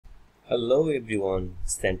Hello everyone,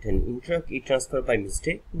 sent an Interact Etransfer by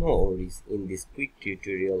mistake? No worries, in this quick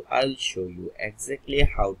tutorial I'll show you exactly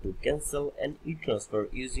how to cancel an e-transfer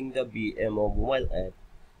using the BMO mobile app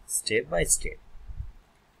step by step.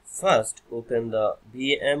 First, open the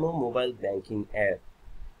BMO mobile banking app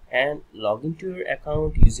and log into your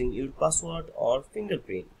account using your password or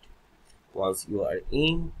fingerprint. Once you are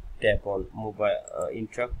in, tap on mobile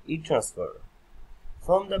Interact Etransfer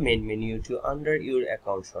from the main menu to under your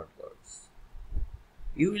account shortcuts.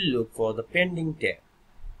 You will look for the pending tab.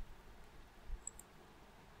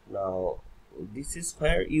 Now, this is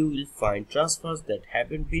where you will find transfers that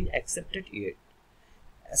haven't been accepted yet.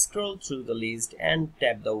 Scroll through the list and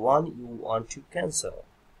tap the one you want to cancel.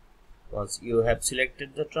 Once you have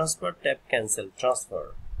selected the transfer, tap Cancel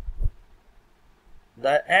Transfer.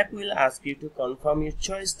 The app will ask you to confirm your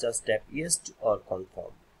choice. Just tap Yes or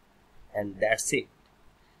Confirm. And that's it.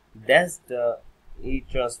 That's the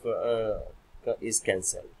e-transfer is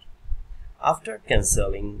cancelled. After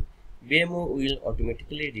cancelling, BMO will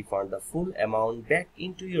automatically refund the full amount back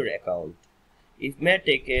into your account. It may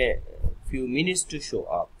take a few minutes to show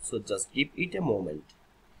up, so just give it a moment.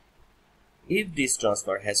 If this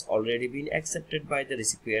transfer has already been accepted by the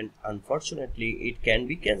recipient, unfortunately it can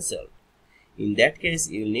be cancelled. In that case,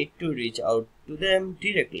 you'll need to reach out to them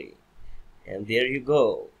directly. And there you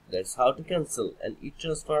go. That's how to cancel an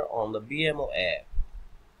e-transfer on the BMO app.